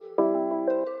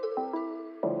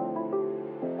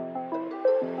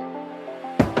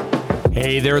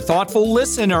Hey there, thoughtful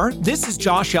listener. This is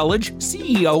Josh Elledge,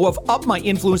 CEO of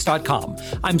UpMyInfluence.com.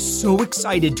 I'm so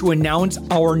excited to announce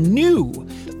our new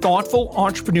Thoughtful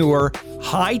Entrepreneur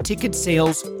high-ticket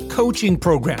sales coaching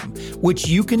program, which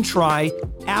you can try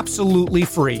absolutely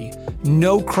free.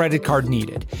 No credit card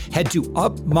needed. Head to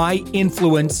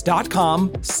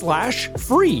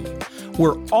UpMyInfluence.com/free.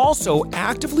 We're also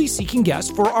actively seeking guests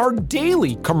for our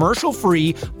daily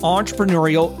commercial-free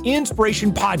entrepreneurial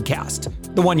inspiration podcast,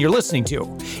 the one you're listening to.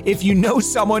 If you know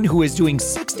someone who is doing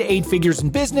 6 to 8 figures in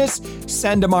business,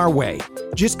 send them our way.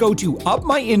 Just go to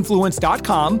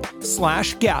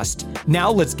UpMyInfluence.com/guest.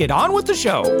 Now let's get on with the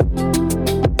show.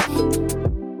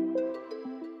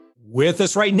 With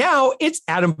us right now, it's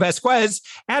Adam Vasquez.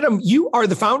 Adam, you are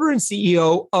the founder and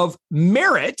CEO of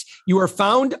Merit. You are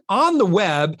found on the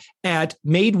web at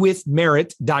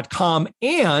madewithmerit.com.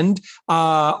 And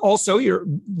also, you're a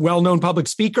well-known public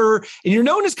speaker, and you're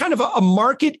known as kind of a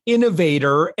market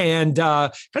innovator. And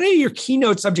kind of your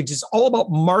keynote subject is all about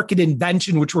market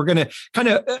invention, which we're going to kind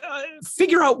of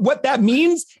figure out what that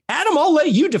means. Adam, I'll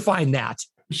let you define that.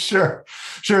 Sure.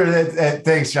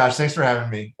 Thanks, Josh. Thanks for having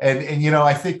me. And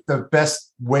I think the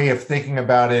best way of thinking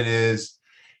about it is,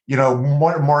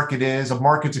 what a market is. A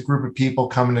market's a group of people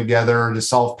coming together to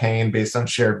solve pain based on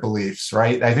shared beliefs,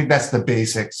 right? I think that's the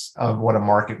basics of what a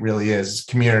market really is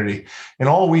community. And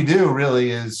all we do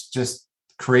really is just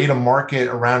create a market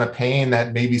around a pain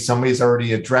that maybe somebody's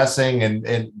already addressing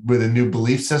and with a new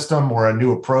belief system or a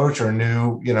new approach or a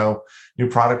new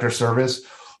product or service.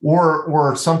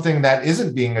 Or something that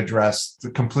isn't being addressed,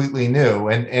 completely new.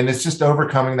 And it's just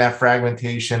overcoming that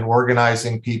fragmentation,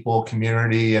 organizing people,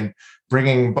 community, and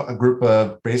bringing a group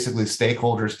of basically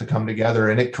stakeholders to come together.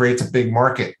 And it creates a big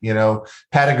market.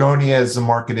 Patagonia is a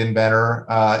market inventor,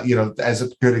 as a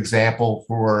good example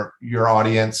for your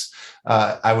audience.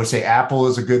 I would say Apple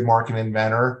is a good market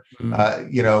inventor.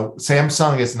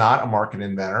 Samsung is not a market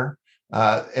inventor.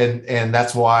 And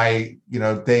that's why,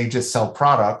 they just sell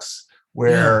products.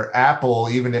 Where Apple,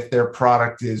 even if their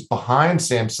product is behind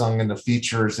Samsung in the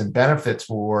features and benefits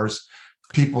wars,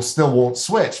 people still won't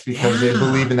switch because they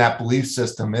believe in that belief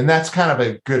system. And that's kind of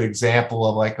a good example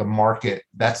of like a market.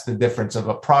 That's the difference of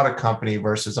a product company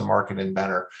versus a market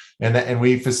inventor. And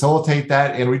we facilitate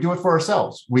that, and we do it for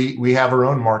ourselves. We have our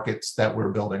own markets that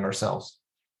we're building ourselves.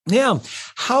 Yeah.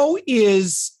 How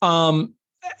is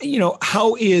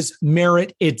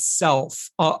Merit itself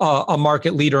a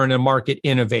market leader and a market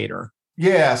innovator?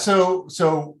 Yeah, so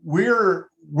we're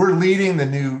leading the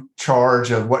new charge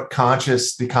of what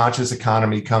the conscious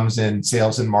economy comes in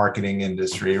sales and marketing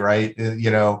industry, right?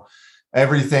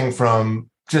 Everything from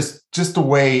just the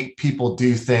way people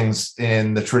do things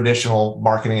in the traditional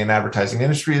marketing and advertising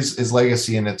industry is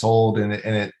legacy, and it's old, and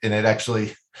it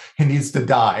actually it needs to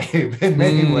die in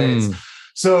many ways.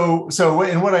 So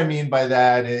and what I mean by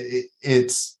that,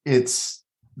 it's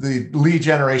the lead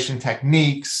generation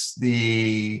techniques,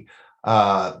 the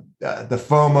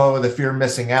FOMO, the fear of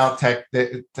missing out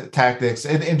tactics,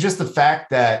 and just the fact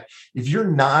that if you're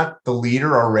not the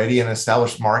leader already in an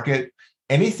established market,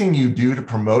 anything you do to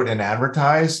promote and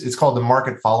advertise, it's called the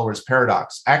market followers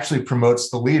paradox, actually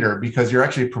promotes the leader because you're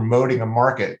actually promoting a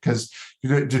market. Because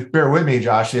just bear with me,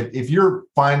 Josh, if you're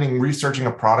researching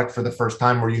a product for the first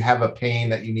time, or you have a pain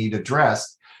that you need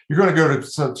addressed, you're going to go to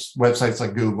such websites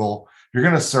like Google, you're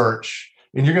going to search,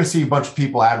 and you're going to see a bunch of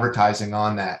people advertising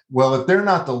on that. Well, if they're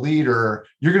not the leader,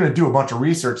 you're going to do a bunch of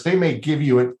research. They may give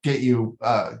you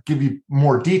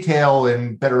more detail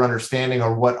and better understanding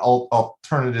of what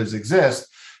alternatives exist.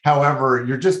 However,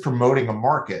 you're just promoting a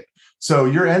market. So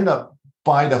you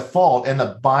by default end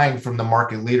up buying from the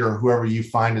market leader, whoever you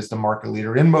find is the market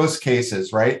leader in most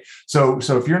cases, right? So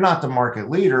if you're not the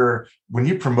market leader, when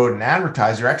you promote and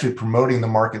advertise, you're actually promoting the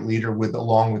market leader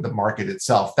along with the market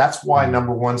itself. That's why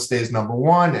number one stays number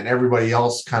one, and everybody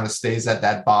else kind of stays at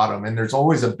that bottom. And there's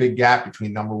always a big gap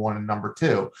between number one and number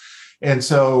two. And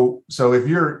so if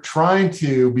you're trying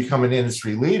to become an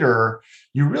industry leader,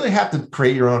 you really have to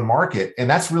create your own market. And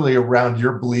that's really around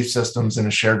your belief systems and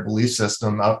a shared belief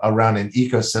system around an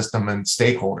ecosystem and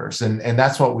stakeholders. And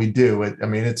that's what we do. It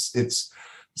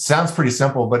sounds pretty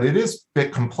simple, but it is a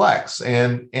bit complex.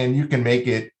 And you can make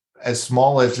it as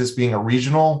small as just being a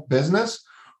regional business,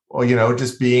 or,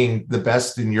 just being the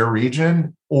best in your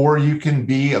region, or you can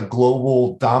be a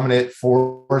global dominant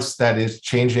force that is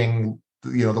changing,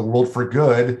 the world for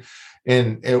good.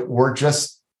 And we're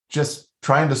just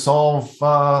trying to solve,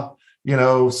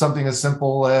 something as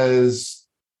simple as,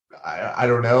 I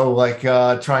don't know, like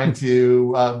trying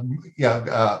to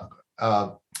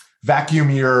vacuum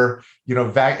your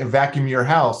vacuum your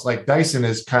house. Like Dyson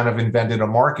has kind of invented a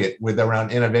market with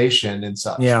around innovation and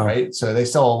such, right? So they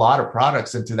sell a lot of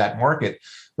products into that market,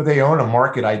 but they own a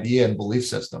market idea and belief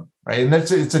system, right? And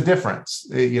it's a difference.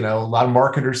 A lot of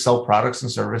marketers sell products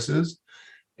and services,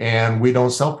 and we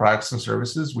don't sell products and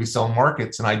services. We sell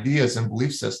markets and ideas and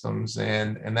belief systems,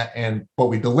 and what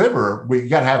we deliver. We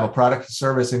got to have a product and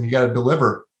service, and you got to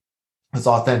deliver. This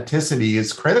authenticity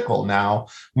is critical now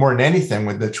more than anything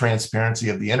with the transparency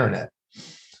of the internet.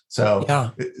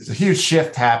 So it's a huge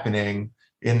shift happening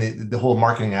in the whole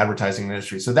marketing advertising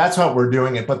industry. So that's what we're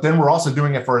doing it. But then we're also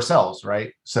doing it for ourselves,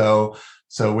 right? So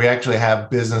we actually have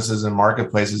businesses and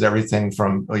marketplaces, everything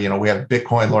from, we have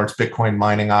large Bitcoin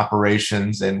mining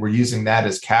operations, and we're using that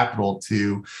as capital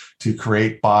to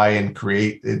buy and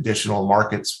create additional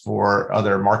markets for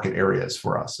other market areas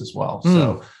for us as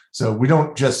well. So we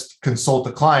don't just consult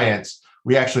the clients.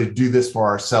 We actually do this for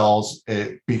ourselves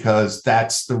because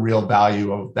that's the real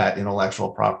value of that intellectual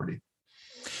property.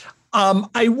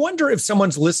 I wonder if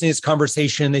someone's listening to this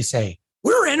conversation and they say,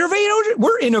 we're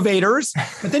innovators.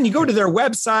 But then you go to their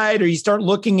website or you start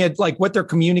looking at like what they're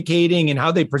communicating and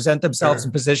how they present themselves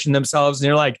and position themselves. And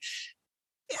you're like,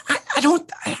 I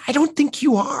don't think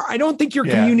you are. I don't think you're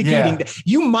communicating. Yeah.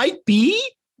 You might be,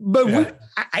 but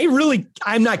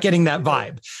I'm not getting that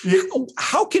vibe.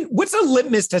 What's a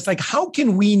litmus test? Like, how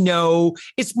can we know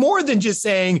it's more than just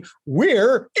saying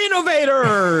we're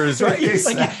innovators, right?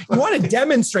 Exactly. Like you want to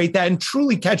demonstrate that and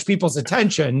truly catch people's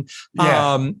attention.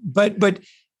 But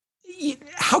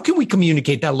how can we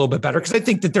communicate that a little bit better? Because I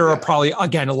think that there are probably,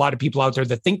 again, a lot of people out there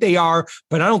that think they are,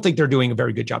 but I don't think they're doing a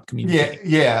very good job communicating.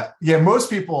 Yeah.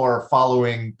 Most people are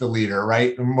following the leader,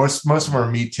 right? Most of them are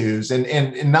Me Too's,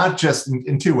 and not just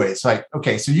in two ways. Like,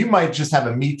 okay, so you might just have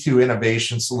a Me Too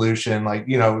innovation solution. Like,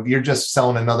 you're just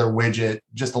selling another widget,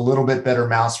 just a little bit better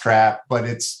mousetrap, but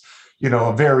it's,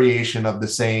 a variation of the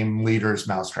same leader's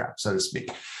mousetrap, so to speak.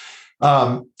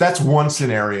 That's one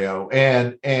scenario.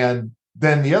 And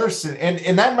then the other,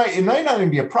 and that it might not even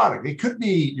be a product. It could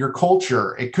be your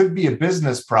culture. It could be a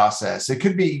business process. It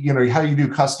could be, how you do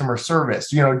customer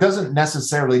service. It doesn't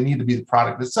necessarily need to be the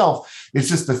product itself. It's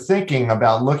just the thinking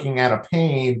about looking at a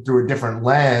pain through a different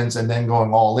lens and then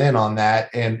going all in on that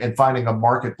and finding a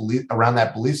market belief around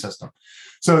that belief system.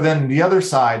 So then the other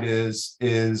side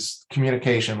is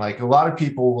communication. Like a lot of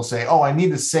people will say, oh, I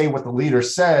need to say what the leader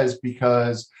says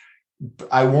because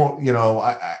I won't,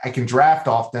 I can draft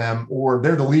off them, or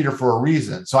they're the leader for a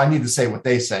reason. So I need to say what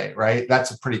they say, right?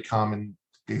 That's a pretty common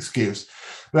excuse.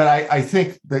 But I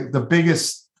think the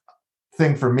biggest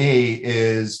thing for me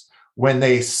is when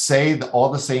they say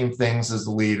all the same things as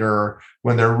the leader,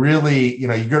 when they're really, you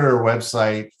go to their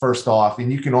website first off,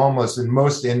 and you can almost, in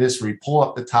most industry, pull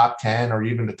up the top 10 or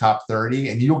even the top 30,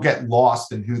 and you'll get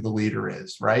lost in who the leader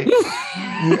is, right?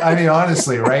 I mean,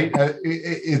 honestly, right?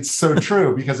 It's so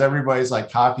true because everybody's like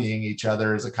copying each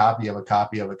other as a copy of a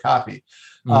copy of a copy.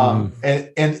 And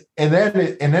then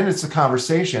it's a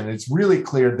conversation. It's really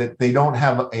clear that they don't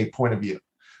have a point of view.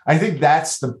 I think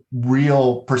that's the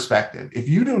real perspective. If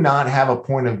you do not have a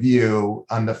point of view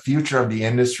on the future of the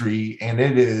industry and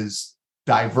it is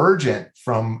divergent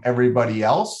from everybody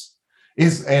else,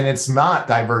 and it's not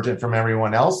divergent from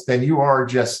everyone else, then you are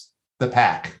just the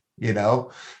pack.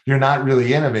 You're not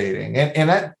really innovating. And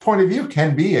that point of view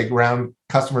can be around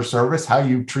customer service, how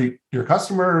you treat your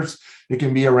customers. It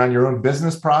can be around your own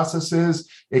business processes.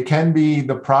 It can be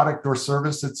the product or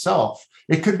service itself.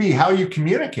 It could be how you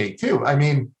communicate too. I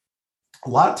mean, a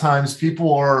lot of times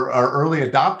people are early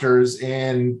adopters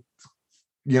in,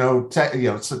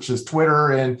 such as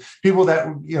Twitter and people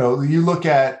that, you look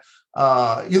at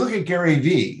Gary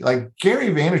Vee. Like Gary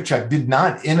Vaynerchuk did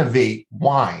not innovate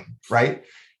wine, right?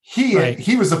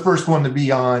 He was the first one to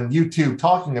be on YouTube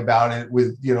talking about it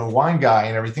with, Wine Guy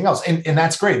and everything else. And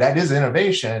that's great. That is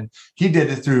innovation. He did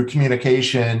it through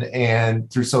communication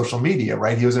and through social media,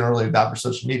 right? He was an early adopter of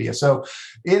social media. So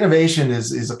innovation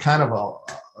is a kind of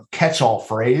a catch-all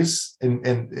phrase.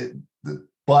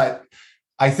 But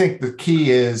I think the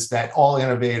key is that all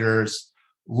innovators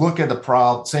look at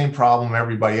the same problem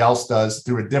everybody else does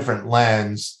through a different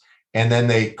lens. And then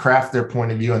they craft their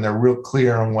point of view and they're real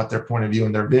clear on what their point of view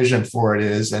and their vision for it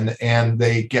is. And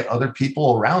they get other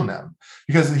people around them.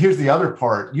 Because here's the other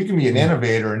part. You can be an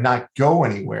innovator and not go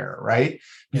anywhere, right?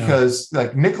 Because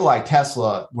like Nikolai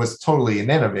Tesla was totally an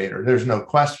innovator. There's no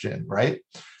question, right?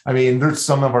 I mean, there's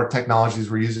some of our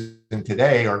technologies we're using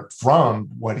today are from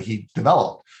what he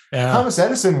developed. Yeah. Thomas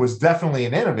Edison was definitely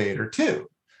an innovator too,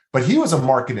 but he was a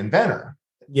market inventor.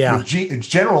 Yeah.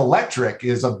 General Electric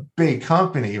is a big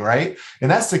company, right? And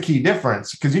that's the key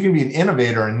difference, because you can be an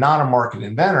innovator and not a market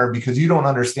inventor because you don't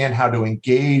understand how to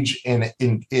engage in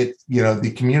it,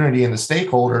 the community and the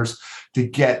stakeholders to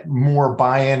get more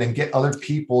buy-in and get other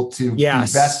people to be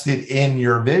vested in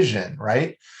your vision,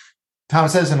 right?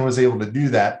 Thomas Edison was able to do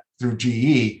that through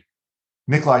GE.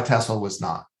 Nikolai Tesla was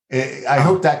not. I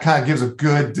hope that kind of gives a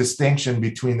good distinction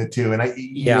between the two. And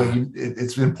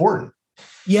it's important.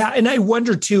 Yeah. And I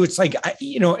wonder too, it's like,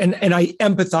 and I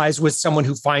empathize with someone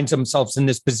who finds themselves in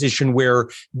this position where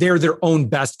they're their own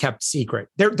best kept secret.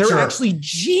 They're actually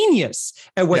genius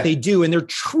at what they do. And they're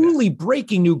truly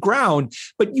breaking new ground,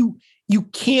 but you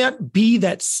can't be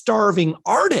that starving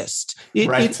artist.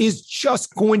 It is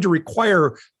just going to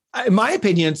require, in my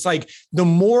opinion, it's like the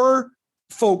more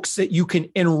folks that you can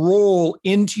enroll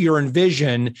into your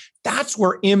envision, that's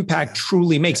where impact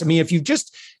truly makes. I mean, if you've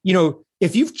just,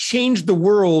 if you've changed the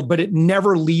world, but it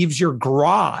never leaves your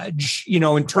garage,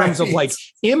 in terms of like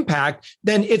impact,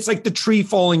 then it's like the tree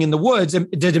falling in the woods. And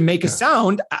did it make a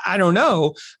sound? I don't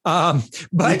know.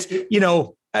 But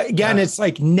again, it's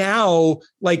like now,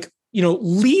 like,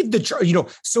 lead the charge,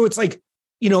 so it's like,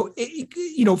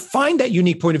 find that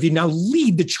unique point of view. Now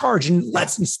lead the charge and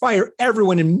let's inspire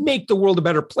everyone and make the world a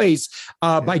better place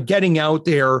by getting out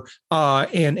there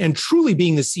and truly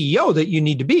being the CEO that you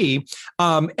need to be.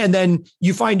 And then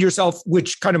you find yourself,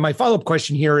 which kind of my follow-up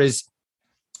question here is,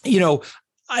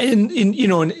 I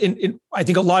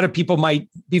think a lot of people might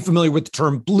be familiar with the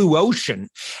term blue ocean.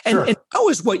 And how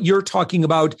is what you're talking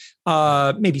about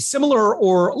maybe similar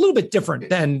or a little bit different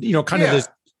than, kind of this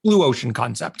blue ocean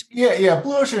concept? Yeah.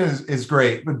 Blue ocean is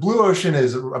great, but blue ocean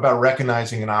is about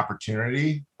recognizing an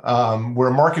opportunity,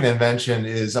 where market invention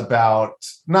is about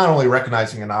not only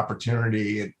recognizing an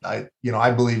opportunity.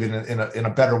 I believe in a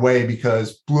better way,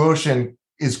 because blue ocean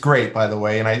is great, by the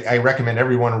way, and I recommend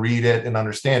everyone read it and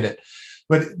understand it.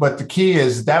 But the key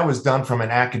is that was done from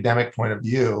an academic point of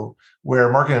view,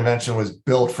 where market invention was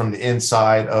built from the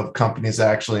inside of companies that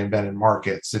actually invented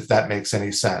markets, if that makes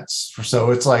any sense.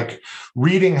 So it's like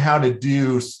reading how to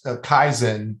do a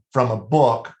Kaizen from a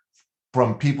book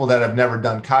from people that have never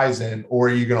done Kaizen, or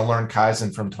you're going to learn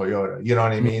Kaizen from Toyota. You know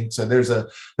what I mean? So there's a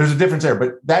difference there,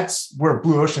 but that's where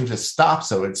blue ocean just stops.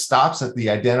 So it stops at the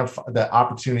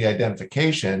opportunity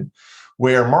identification,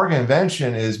 where market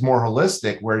invention is more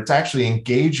holistic, where it's actually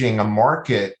engaging a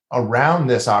market around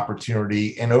this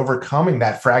opportunity and overcoming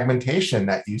that fragmentation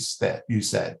that you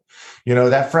said.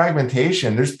 That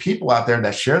fragmentation, there's people out there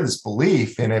that share this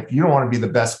belief. And if you don't want to be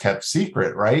the best kept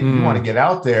secret, right? You want to get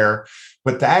out there,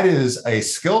 but that is a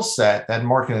skill set that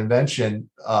market invention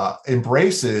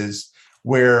embraces,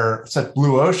 where such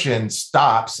blue ocean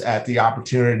stops at the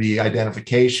opportunity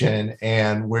identification,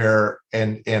 and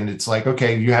it's like,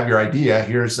 okay, you have your idea.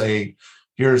 Here's a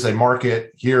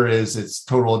market. Here is its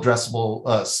total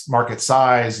addressable market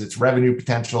size, its revenue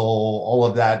potential, all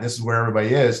of that. This is where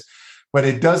everybody is, but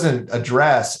it doesn't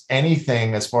address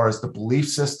anything as far as the belief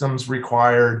systems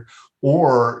required,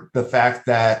 or the fact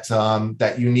that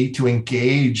that you need to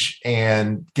engage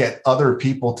and get other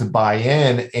people to buy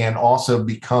in, and also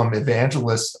become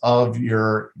evangelists of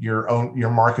your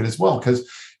market as well, because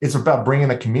it's about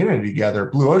bringing a community together.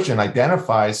 Blue ocean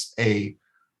identifies a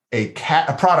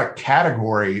product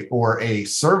category or a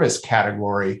service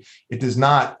category. It does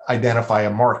not identify a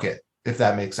market, if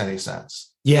that makes any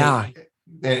sense. Yeah,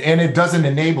 and it doesn't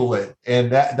enable it,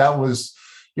 and that was.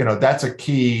 That's a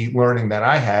key learning that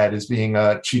I had, is being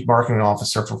a chief marketing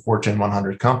officer for Fortune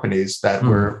 100 companies that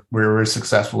we were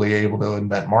successfully able to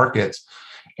invent markets.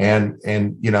 And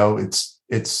it's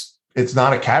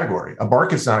not a category. A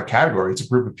market's not a category. It's a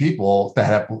group of people that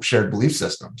have shared belief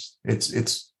systems.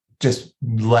 It's just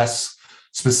less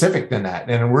specific than that.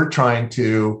 And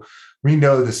we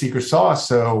know the secret sauce.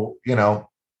 So,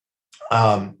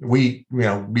 we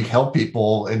help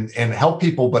people and help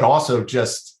people, but also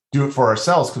just do it for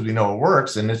ourselves because we know it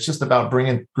works. And it's just about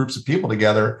bringing groups of people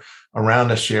together around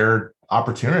a shared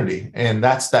opportunity. And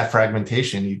that's that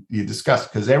fragmentation you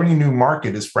discussed, because every new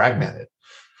market is fragmented,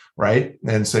 right?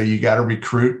 And so you got to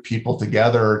recruit people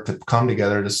together to come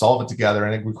together to solve it together.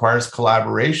 And it requires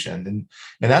collaboration. And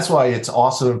that's why it's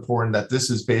also important that this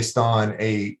is based on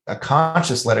a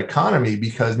conscious-led economy,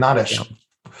 because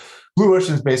Blue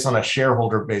Ocean is based on a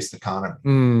shareholder-based economy.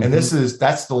 Mm-hmm. And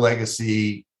that's the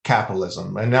legacy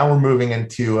capitalism. And now we're moving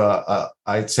into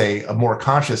I'd say a more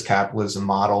conscious capitalism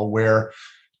model where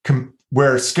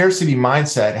scarcity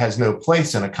mindset has no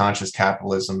place in a conscious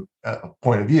capitalism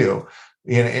point of view.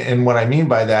 And what I mean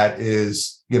by that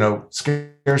is,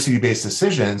 scarcity-based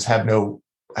decisions have no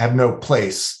have no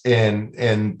place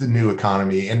in the new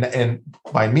economy. And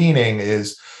by meaning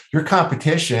is your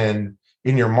competition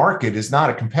in your market is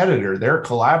not a competitor. They're a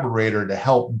collaborator to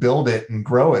help build it and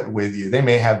grow it with you. They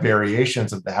may have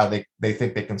variations of how they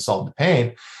think they can solve the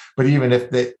pain, but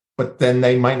but then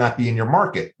they might not be in your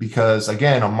market because,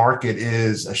 again, a market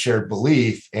is a shared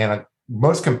belief, and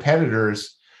most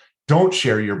competitors don't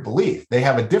share your belief. They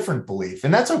have a different belief,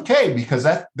 and that's okay because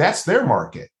that's their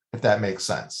market, if that makes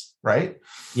sense, right?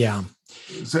 Yeah.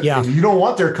 So you don't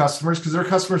want their customers because their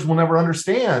customers will never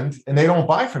understand and they don't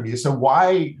buy from you. So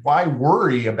why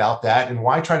worry about that and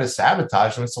why try to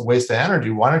sabotage them? It's a waste of energy.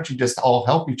 Why don't you just all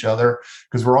help each other?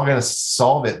 Because we're all going to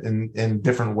solve it in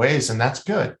different ways, and that's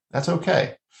good. That's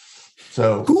okay.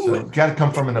 So got to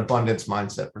come from an abundance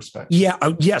mindset perspective. Yeah.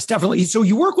 Yes, definitely. So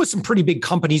you work with some pretty big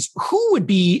companies. Who would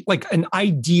be like an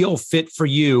ideal fit for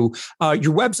you?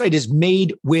 Your website is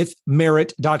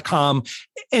madewithmerit.com.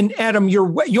 And Adam,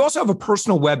 you also have a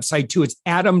personal website too. It's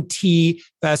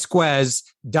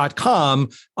adamtvasquez.com.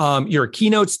 You're a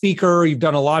keynote speaker. You've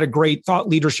done a lot of great thought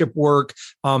leadership work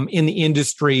in the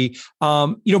industry.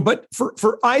 But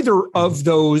for either of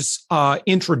those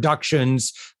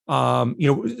introductions,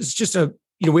 it's just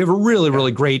we have a really,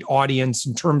 really great audience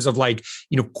in terms of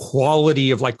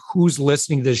quality of who's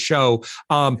listening to this show.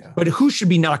 But who should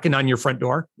be knocking on your front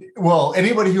door? Well,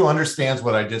 anybody who understands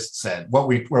what I just said, where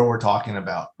we're talking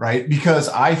about, right? Because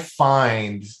I have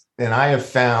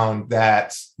found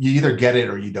that you either get it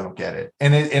or you don't get it.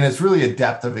 And it's really a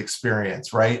depth of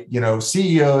experience, right?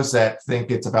 CEOs that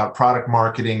think it's about product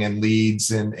marketing and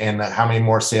leads and how many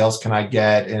more sales can I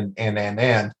get and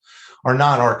are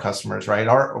not our customers, right?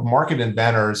 Our market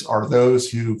inventors are those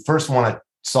who first want to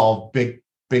solve big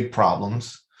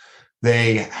problems.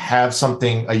 They have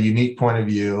a unique point of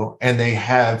view, and they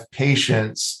have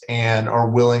patience and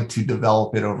are willing to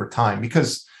develop it over time,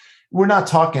 because we're not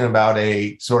talking about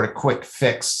a sort of quick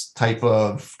fix type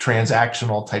of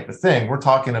transactional type of thing. We're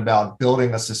talking about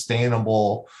building a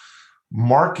sustainable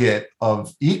market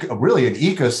of really an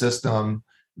ecosystem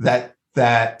that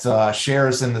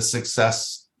shares in the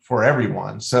success for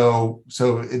everyone. So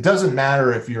it doesn't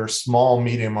matter if you're small,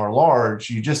 medium, or large.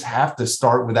 You just have to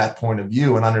start with that point of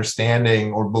view and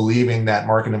understanding or believing that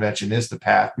market invention is the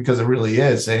path, because it really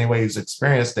is. Anyone who's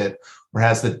experienced it or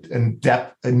has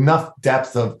enough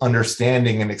depth of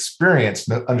understanding and experience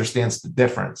understands the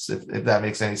difference, if that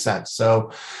makes any sense.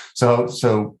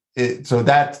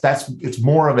 It's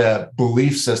more of a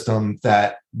belief system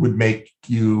that would make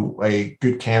you a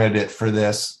good candidate for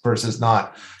this versus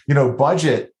not.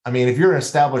 Budget. I mean, if you're an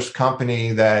established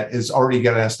company that is already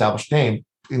got an established name,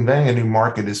 inventing a new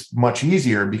market is much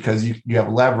easier because you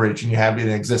have leverage and you have an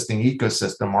existing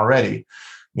ecosystem already.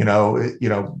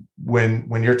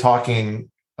 When you're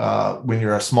talking, when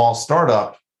you're a small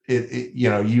startup,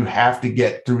 you have to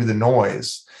get through the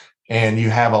noise. And you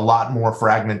have a lot more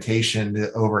fragmentation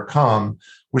to overcome,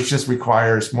 which just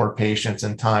requires more patience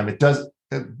and time. It does,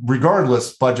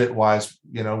 regardless, budget-wise,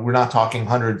 we're not talking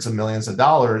hundreds of millions of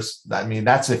dollars. I mean,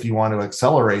 that's if you want to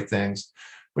accelerate things,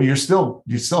 but you still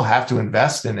have to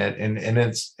invest in it,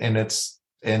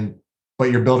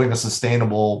 but you're building a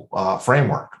sustainable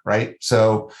framework, right?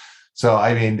 So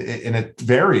I mean, and it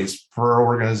varies per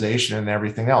organization and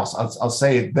everything else. I'll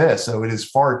say this. So it is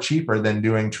far cheaper than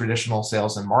doing traditional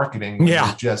sales and marketing.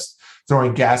 Yeah. Just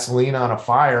throwing gasoline on a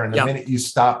fire. And the minute you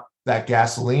stop that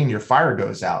gasoline, your fire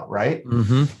goes out, right?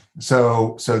 Mm-hmm.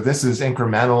 So this is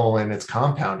incremental and it's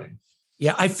compounding.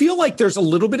 Yeah, I feel like there's a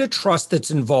little bit of trust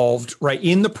that's involved, right,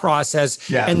 in the process.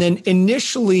 Yeah. And then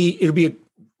initially it'll be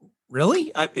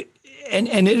really, and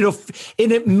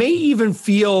it may even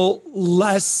feel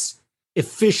less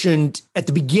efficient at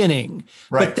the beginning,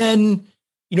 right. But then,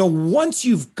 once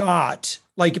you've got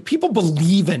people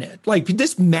believe in it,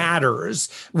 this matters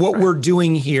what we're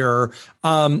doing here,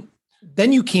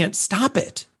 then you can't stop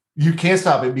it. You can't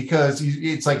stop it because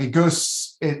it's it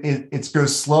goes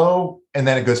slow and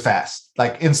then it goes fast,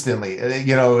 instantly.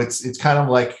 It's kind of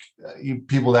like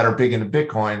people that are big into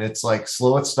Bitcoin. It's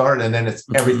slow at start and then it's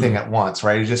everything at once,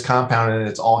 right? It's just compounded and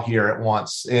it's all here at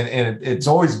once. And it's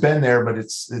always been there, but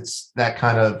it's that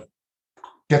kind of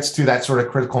gets to that sort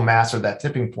of critical mass or that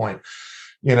tipping point.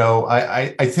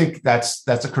 I think that's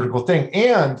a critical thing.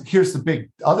 And here's the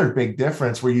other big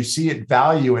difference where you see it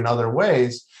value in other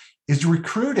ways is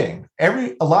recruiting.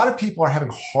 A lot of people are having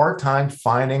a hard time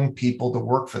finding people to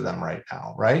work for them right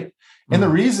now, right? And the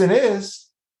reason is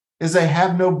they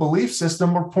have no belief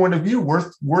system or point of view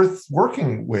worth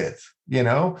working with.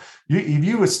 If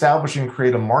you establish and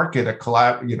create a market, a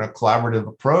collaborative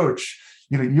approach,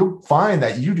 you'll find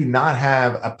that you do not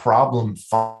have a problem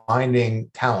finding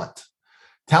talent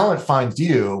talent finds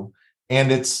you,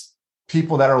 and it's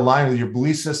people that are aligned with your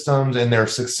belief systems, and their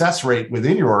success rate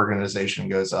within your organization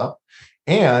goes up.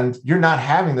 And you're not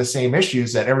having the same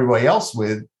issues that everybody else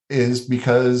is,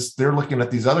 because they're looking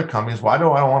at these other companies. Why do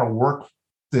I want to work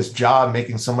this job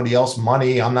making somebody else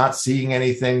money? I'm not seeing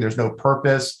anything. There's no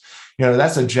purpose.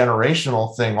 That's a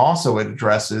generational thing also it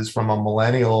addresses, from a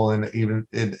millennial and even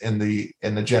in the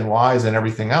Gen Ys and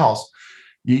everything else.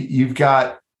 You've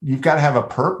got to have a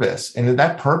purpose, and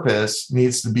that purpose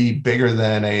needs to be bigger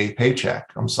than a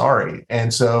paycheck. I'm sorry.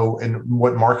 And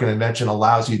what Market Invention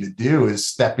allows you to do is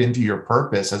step into your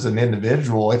purpose as an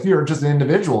individual. If you're just an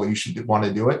individual, you should want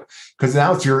to do it, because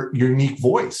now it's your unique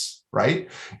voice, right?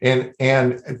 And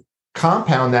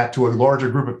compound that to a larger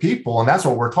group of people. And that's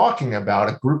what we're talking about,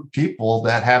 a group of people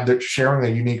that have sharing a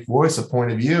unique voice, a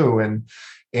point of view. And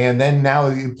then now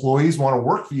the employees want to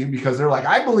work for you because they're like,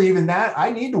 I believe in that.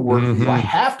 I need to work for you. I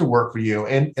have to work for you.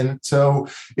 And so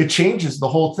it changes the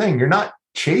whole thing. You're not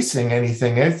chasing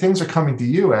anything. Things are coming to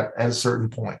you at a certain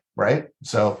point, right?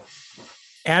 So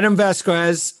Adam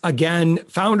Vasquez, again,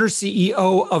 founder,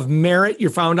 CEO of Merit.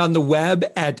 You're found on the web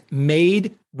at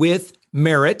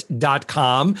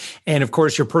madewithmerit.com. And of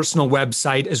course, your personal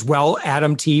website as well,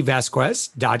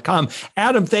 adamtvasquez.com.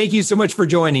 Adam, thank you so much for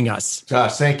joining us.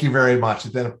 Josh, thank you very much.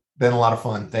 It's been a lot of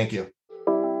fun. Thank you.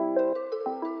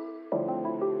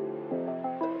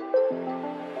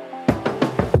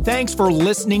 Thanks for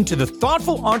listening to the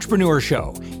Thoughtful Entrepreneur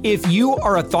Show. If you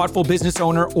are a thoughtful business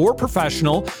owner or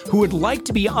professional who would like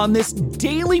to be on this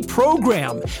daily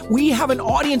program, we have an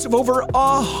audience of over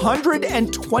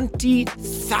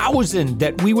 120,000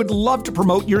 that we would love to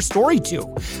promote your story to.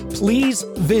 Please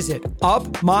visit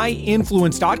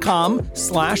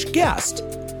upmyinfluence.com/guest.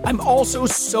 I'm also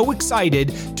so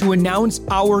excited to announce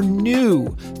our new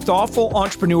Thoughtful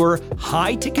Entrepreneur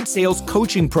high-ticket sales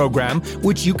coaching program,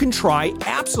 which you can try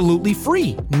absolutely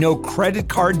free. No credit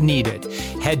card needed.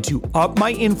 Head to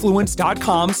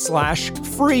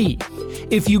upmyinfluence.com/free.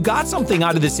 If you got something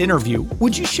out of this interview,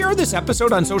 would you share this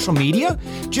episode on social media?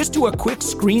 Just do a quick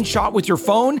screenshot with your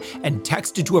phone and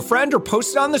text it to a friend or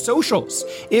post it on the socials.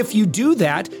 If you do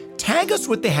that, tag us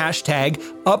with the hashtag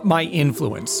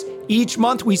UpMyInfluence. Each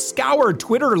month, we scour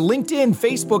Twitter, LinkedIn,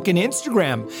 Facebook, and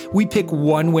Instagram. We pick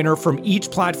one winner from each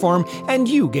platform, and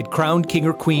you get crowned king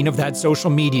or queen of that social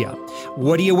media.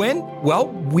 What do you win? Well,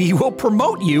 we will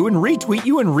promote you and retweet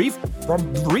you and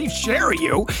reshare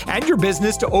you and your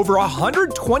business to over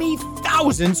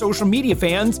 120,000 social media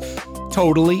fans,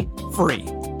 totally free.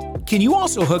 Can you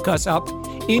also hook us up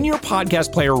in your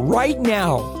podcast player right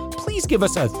now? Please give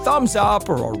us a thumbs up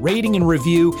or a rating and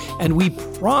review, and we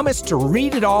promise to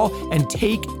read it all and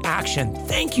take action.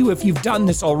 Thank you if you've done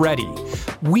this already.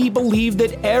 We believe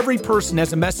that every person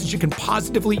has a message that can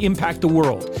positively impact the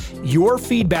world. Your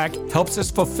feedback helps us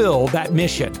fulfill that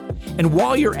mission. And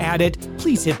while you're at it,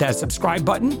 please hit that subscribe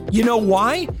button. You know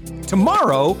why?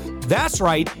 Tomorrow, that's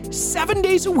right, 7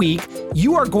 days a week,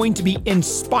 you are going to be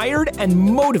inspired and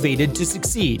motivated to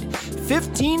succeed.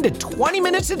 15 to 20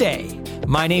 minutes a day.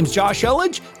 My name's Josh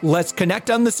Elledge. Let's connect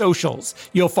on the socials.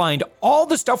 You'll find all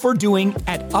the stuff we're doing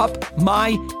at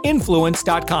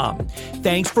upmyinfluence.com.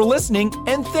 Thanks for listening,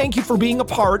 and thank you for being a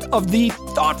part of the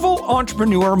Thoughtful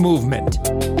Entrepreneur Movement.